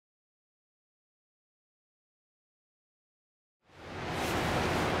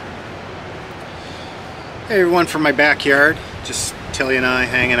Hey everyone, from my backyard, just Tilly and I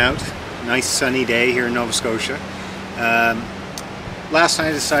hanging out. Nice sunny day here in Nova Scotia. Last night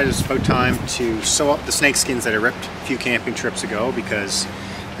I decided it was about time to sew up the snakeskins that I ripped a few camping trips ago because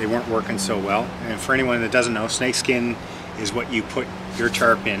they weren't working so well. And for anyone that doesn't know, snakeskin is what you put your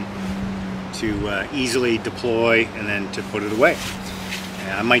tarp in to easily deploy and then to put it away.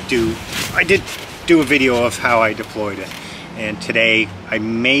 I did do a video of how I deployed it. And today I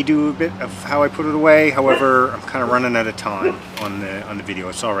may do a bit of how I put it away. However, I'm kind of running out of time on the video.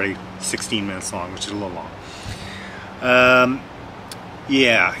 It's already 16 minutes long, which is a little long.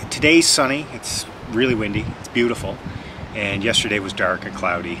 Yeah, today's sunny. It's really windy. It's beautiful. And yesterday was dark and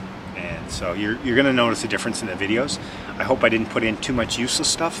cloudy. And so you're going to notice a difference in the videos. I hope I didn't put in too much useless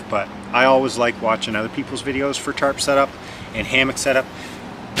stuff, but I always like watching other people's videos for tarp setup and hammock setup.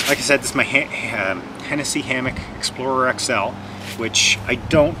 Like I said, this is my Hennessy Hammock Explorer XL, which I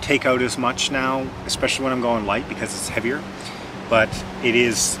don't take out as much now, especially when I'm going light because it's heavier. But it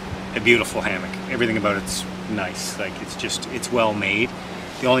is a beautiful hammock. Everything about it's nice. Like it's well made.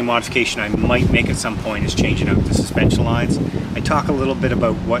 The only modification I might make at some point is changing out the suspension lines. I talk a little bit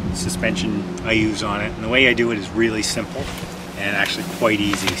about what suspension I use on it, and the way I do it is really simple and actually quite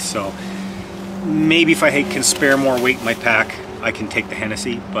easy. So maybe if I can spare more weight in my pack, I can take the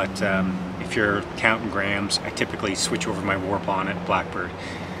Hennessy, but if you're counting grams, I typically switch over my Warp on it, Blackbird.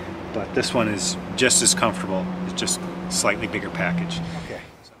 But this one is just as comfortable. It's just a slightly bigger package. Okay,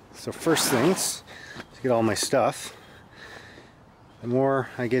 so first things, to get all my stuff. The more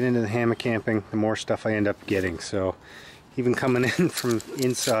I get into the hammock camping, the more stuff I end up getting. So even coming in from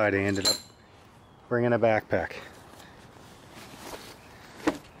inside, I ended up bringing a backpack.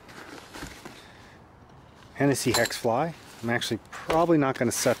 Hennessy Hex Fly. I'm actually probably not going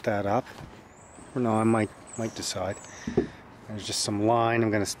to set that up. Or no, I might decide. There's just some line.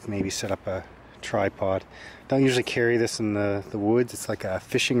 I'm going to maybe set up a tripod. Don't usually carry this in the woods. It's like a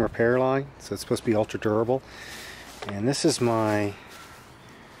fishing repair line, so it's supposed to be ultra durable. And this is my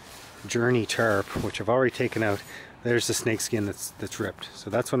Journey Tarp, which I've already taken out. There's the snakeskin that's ripped. So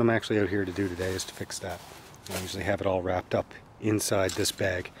that's what I'm actually out here to do today, is to fix that. I usually have it all wrapped up inside this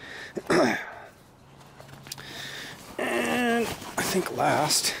bag. And I think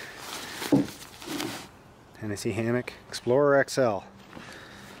last, Hennessy Hammock Explorer XL. I'll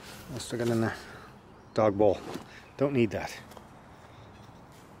stick it in the dog bowl. Don't need that.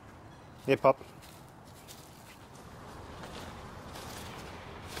 Hey pup.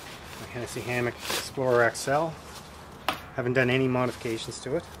 My Hennessy Hammock Explorer XL. Haven't done any modifications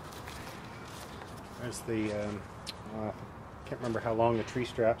to it. There's the, can't remember how long the tree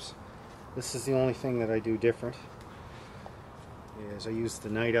straps. This is the only thing that I do different. Is I use the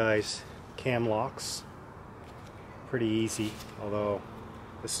NiteIze cam locks. Pretty easy, although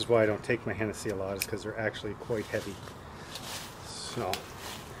this is why I don't take my Hennessy a lot, is because they're actually quite heavy. So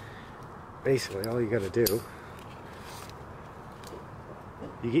basically all you got to do,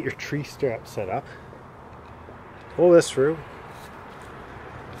 you get your tree strap set up, pull this through,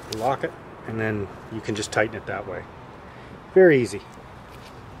 lock it, and then you can just tighten it that way. Very easy.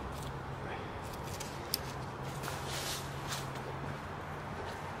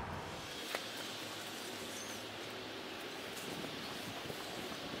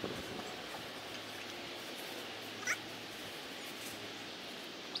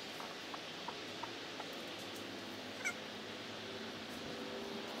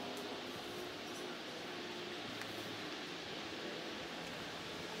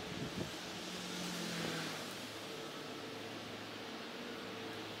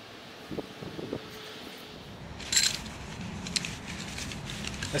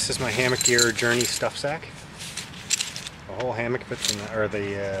 This is my Hammockgear Journey stuff sack. The whole hammock fits in that, or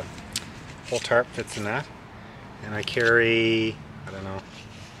the whole tarp fits in that. And I carry, I don't know,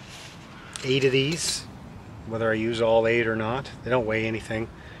 8 of these, whether I use all 8 or not. They don't weigh anything.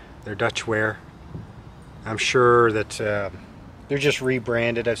 They're Dutchware. I'm sure that they're just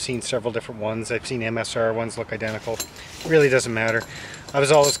rebranded. I've seen several different ones. I've seen MSR ones look identical. It really doesn't matter. I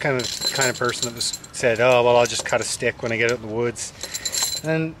was always kind of person that said, oh well, I'll just cut a stick when I get out in the woods.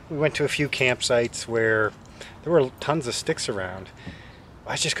 And we went to a few campsites where there were tons of sticks around.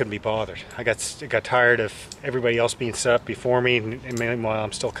 I just couldn't be bothered. I got tired of everybody else being set up before me, and meanwhile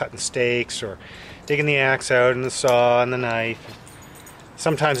I'm still cutting steaks or digging the axe out and the saw and the knife.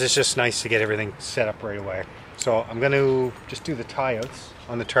 Sometimes it's just nice to get everything set up right away. So I'm going to just do the tie-outs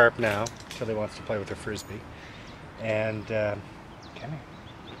on the tarp now. Tilly wants to play with her frisbee. And come here.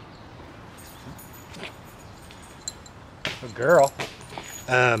 Good girl.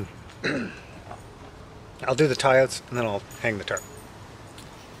 I'll do the tie-outs and then I'll hang the tarp.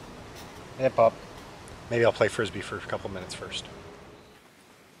 Hey, Pop. maybe I'll play Frisbee for a couple minutes first.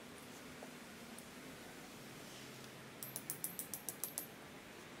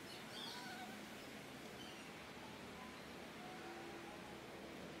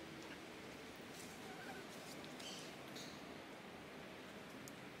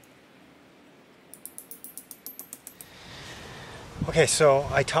 Okay, so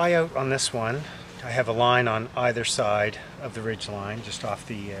I tie out on this one. I have a line on either side of the ridge line, just off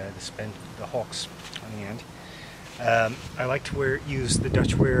the hooks on the end. I like to use the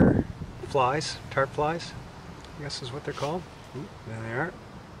Dutchware Flyz, Tarp Flyz, I guess is what they're called. Ooh, there they are.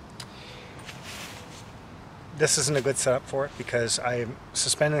 This isn't a good setup for it because I'm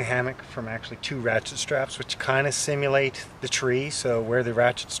suspending the hammock from actually 2 ratchet straps, which kind of simulate the tree. So where the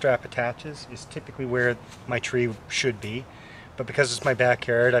ratchet strap attaches is typically where my tree should be. But because it's my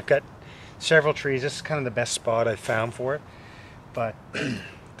backyard, I've got several trees. This is kind of the best spot I've found for it. But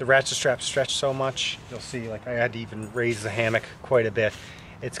the ratchet straps stretch so much, you'll see, like I had to even raise the hammock quite a bit.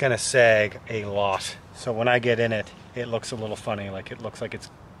 It's going to sag a lot. So when I get in it, it looks a little funny. Like it looks like it's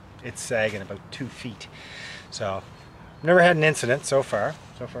sagging about 2 feet. So I've never had an incident so far.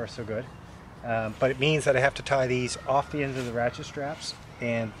 So far so good. But it means that I have to tie these off the ends of the ratchet straps.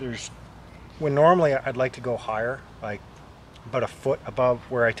 And when normally I'd like to go higher, like about a foot above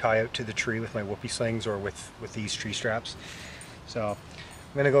where I tie out to the tree with my whoopee slings or with these tree straps. So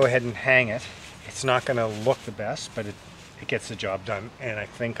I'm going to go ahead and hang it. It's not going to look the best, but it gets the job done. And I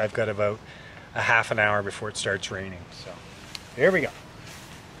think I've got about a half an hour before it starts raining. So here we go.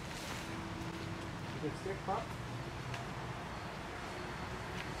 Good stick, Pop?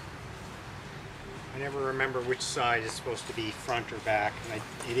 I never remember which side is supposed to be front or back, and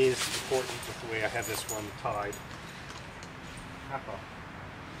it is important with the way I have this one tied.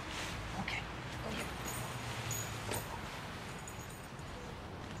 Okay.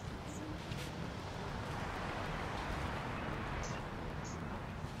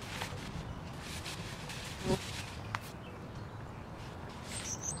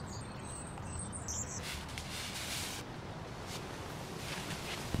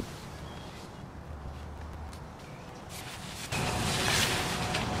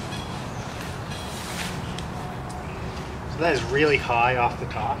 That is really high off the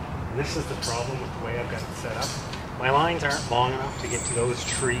top, and this is the problem with the way I've got it set up. My lines aren't long enough to get to those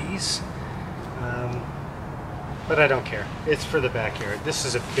trees, but I don't care. It's for the backyard. This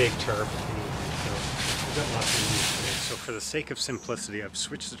is a big tarp, so I've got lots of use for it. So for the sake of simplicity, I've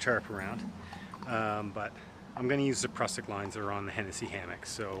switched the tarp around, but I'm going to use the Prusik lines that are on the Hennessy hammock.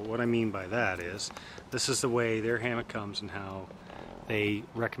 So what I mean by that is, this is the way their hammock comes and how they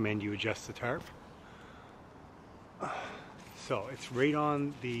recommend you adjust the tarp. So it's right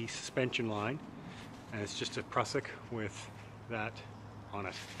on the suspension line, and it's just a Prusik with that on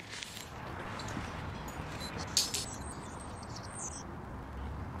it.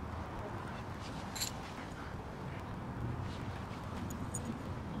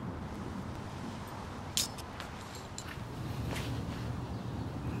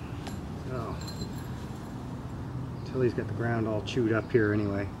 So, Tilly's got the ground all chewed up here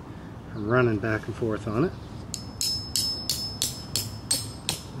anyway. I'm running back and forth on it.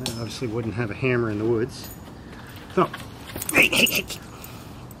 I obviously wouldn't have a hammer in the woods. So, hey.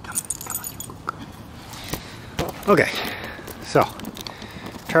 Come on. Okay, so,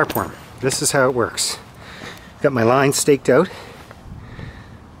 Tarpworm. This is how it works. Got my line staked out.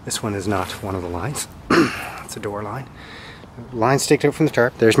 This one is not one of the lines. It's a door line. Line staked out from the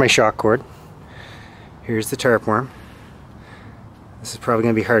tarp. There's my shock cord. Here's the Tarpworm. This is probably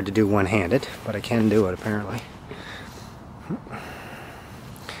going to be hard to do one-handed, but I can do it apparently.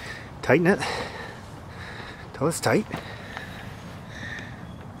 Tighten it till it's tight,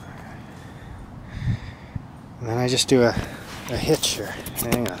 and then I just do a hitch here.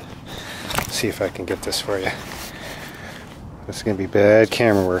 Hang on, let's see if I can get this for you. This is gonna be bad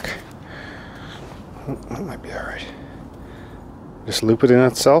camera work. That might be all right. Just loop it in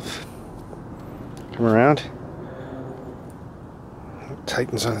itself, come around, it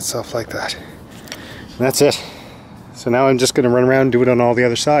tightens on itself like that, and that's it. So now I'm just going to run around and do it on all the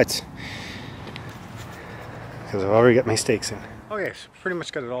other sides, because I've already got my stakes in. Okay, so pretty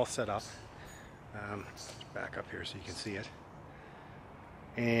much got it all set up. Back up here so you can see it.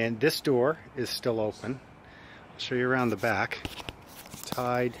 And this door is still open. I'll show you around the back.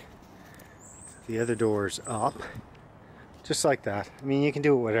 Tied the other doors up, just like that. I mean, you can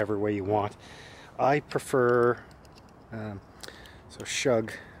do it whatever way you want. I prefer, so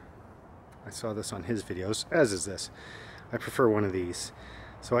Shug, I saw this on his videos, as is this. I prefer one of these.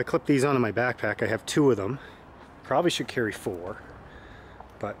 So I clip these onto my backpack. I have 2 of them. Probably should carry 4.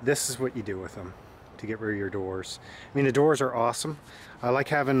 But this is what you do with them. to get rid of your doors. I mean, the doors are awesome. I like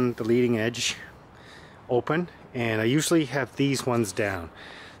having the leading edge open, and I usually have these ones down.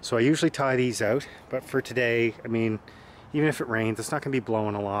 So I usually tie these out, but for today, I mean, even if it rains, it's not going to be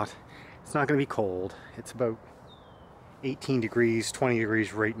blowing a lot. It's not going to be cold. It's about 18 degrees, 20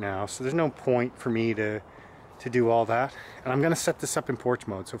 degrees right now, so there's no point for me to do all that. And I'm going to set this up in porch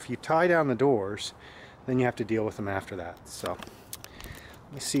mode, so if you tie down the doors, then you have to deal with them after that. So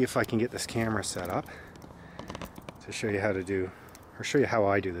let me see if I can get this camera set up to show you how to do, or show you how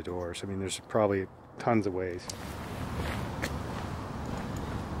I do the doors. I mean, there's probably tons of ways.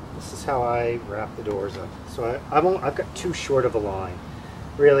 This is how I wrap the doors up. So I've got too short of a line.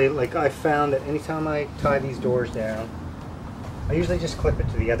 Really, like, I found that anytime I tie these doors down, I usually just clip it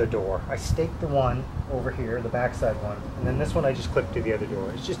to the other door. I stake the one over here, the backside one, and then this one I just clip to the other door.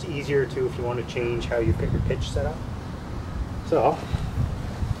 It's just easier too if you want to change how you've got your pitch set up. So,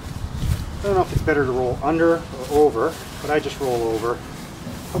 I don't know if it's better to roll under or over, but I just roll over,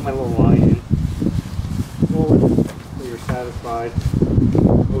 put my little line in, roll it until you're satisfied.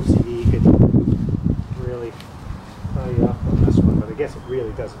 OCD could really tie you up on this one, but I guess it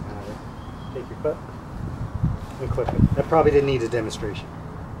really doesn't matter. Take your foot and clip it. That probably didn't need a demonstration,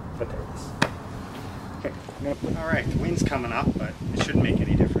 but there it is. Okay, alright, the wind's coming up, but it shouldn't make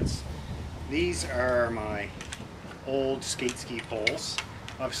any difference. These are my old skate ski poles.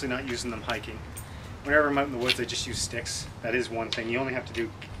 Obviously not using them hiking. Whenever I'm out in the woods, I just use sticks. That is one thing. You only have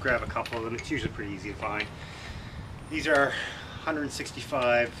to grab a couple of them. It's usually pretty easy to find. These are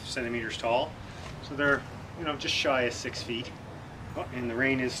 165 centimeters tall, so they're, you know, just shy of 6 feet. Oh, and the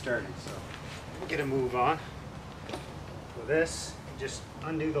rain is starting, so we'll get a move on. For this, you just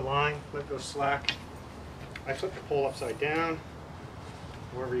undo the line, let go slack. I flip the pole upside down,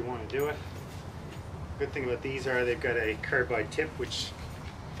 wherever you want to do it. Good thing about these are they've got a carbide tip which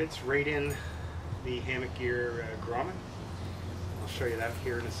fits right in the Hammockgear grommet. I'll show you that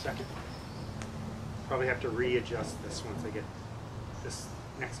here in a second. Probably have to readjust this once I get this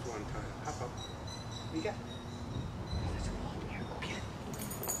next one tied up. Hop up. What do you got? Okay.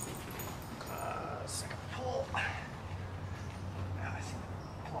 Second pull. Now I see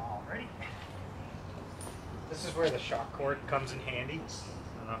the claw already. This is where the shock cord comes in handy. I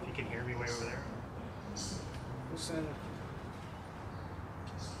don't know if you can hear me way over there. Loosen.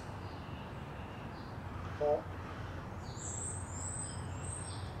 Pull.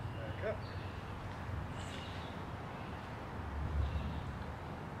 Back up.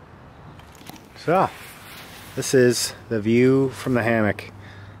 So, this is the view from the hammock.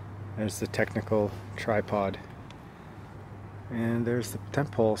 There's the technical tripod. And there's the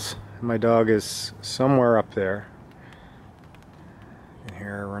tent poles. My dog is somewhere up there. And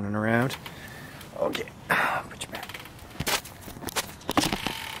here running around. Okay, put you back.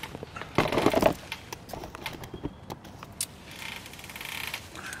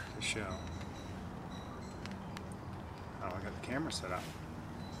 The show. Oh, I got the camera set up.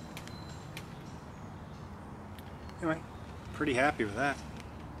 Anyway, pretty happy with that.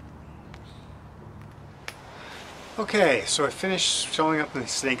 Okay, so I finished showing up the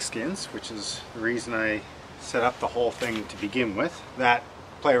snakeskins, which is the reason I set up the whole thing to begin with. That,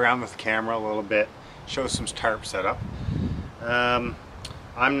 play around with the camera a little bit, show some tarp setup. I'm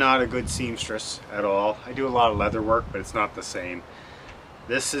not a good seamstress at all. I do a lot of leather work, but it's not the same.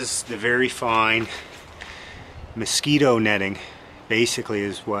 This is the very fine mosquito netting, basically,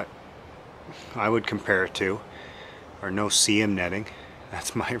 is what I would compare it to. Or no seam netting.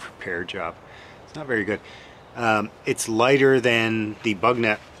 That's my repair job. It's not very good. It's lighter than the bug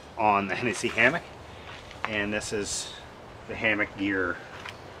net on the Hennessy hammock, and this is the Hammockgear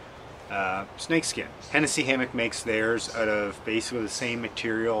snakeskin. Hennessy hammock makes theirs out of basically the same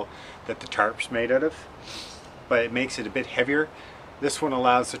material that the tarp's made out of, but it makes it a bit heavier. This one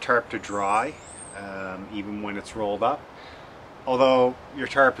allows the tarp to dry even when it's rolled up. Although your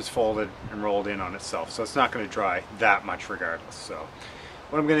tarp is folded and rolled in on itself, so it's not going to dry that much regardless. So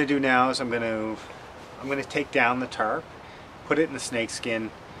what I'm going to do now is I'm going to take down the tarp, put it in the snakeskin.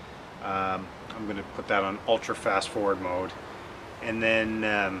 I'm going to put that on ultra fast forward mode, and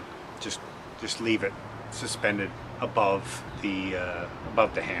then just leave it suspended above the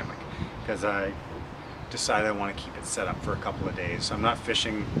hammock, because I decided I want to keep it set up for a couple of days. I'm not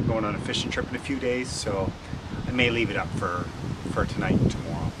going on a fishing trip in a few days, so I may leave it up for tonight and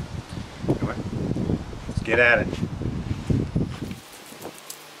tomorrow. Anyway, let's get at it.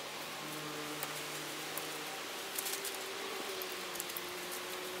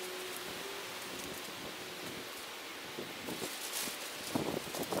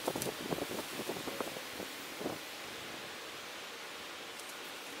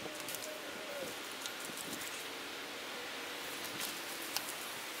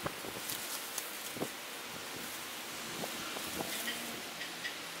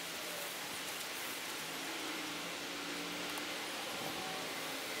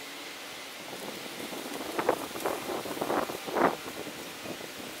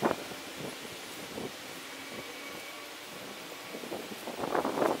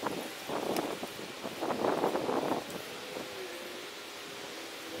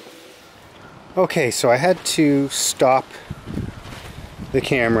 Okay, so I had to stop the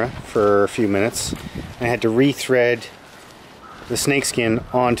camera for a few minutes. I had to rethread the snakeskin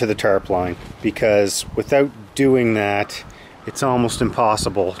onto the tarp line, because without doing that it's almost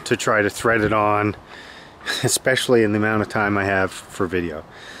impossible to try to thread it on, especially in the amount of time I have for video.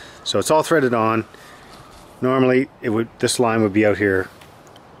 So it's all threaded on. Normally this line would be out here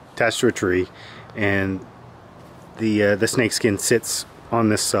attached to a tree, and the snakeskin sits on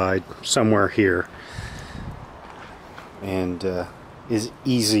this side somewhere here, and is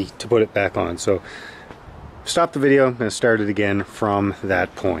easy to put it back on. So stop the video and start it again from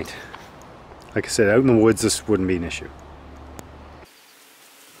that point. Like I said, out in the woods this wouldn't be an issue.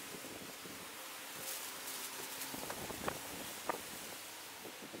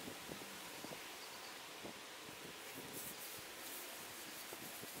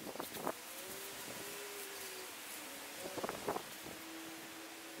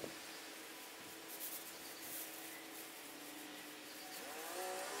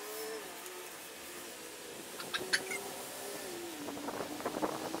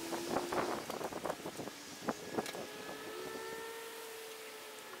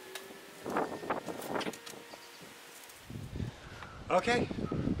 Okay,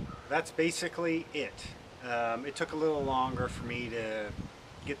 that's basically it. It took a little longer for me to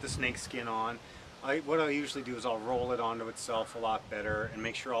get the snakeskin on. What I usually do is I'll roll it onto itself a lot better and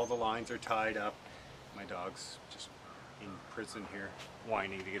make sure all the lines are tied up. My dog's just in prison here,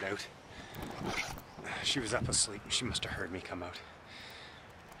 whining to get out. She was up asleep. She must have heard me come out.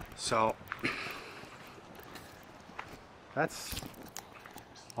 So that's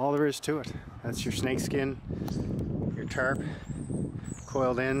all there is to it. That's your snakeskin, your tarp,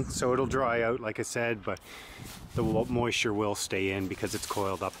 coiled in, so it'll dry out like I said, but the moisture will stay in because it's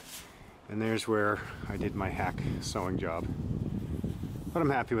coiled up. And there's where I did my hack sewing job. But I'm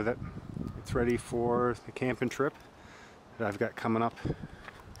happy with it. It's ready for the camping trip that I've got coming up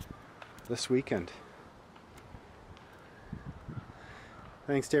this weekend.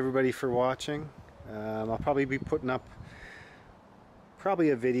 Thanks to everybody for watching. I'll probably be putting up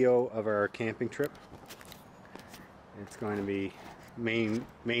a video of our camping trip. It's going to be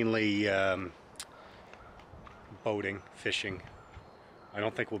mainly boating, fishing. I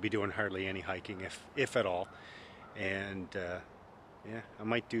don't think we'll be doing hardly any hiking, if at all. And yeah, I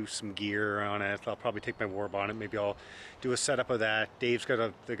might do some gear on it. I'll probably take my war bonnet. Maybe I'll do a setup of that. Dave's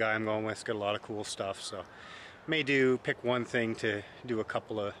got the guy I'm going with, got a lot of cool stuff. So may pick one thing to do a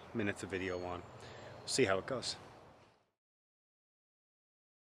couple of minutes of video on. See how it goes.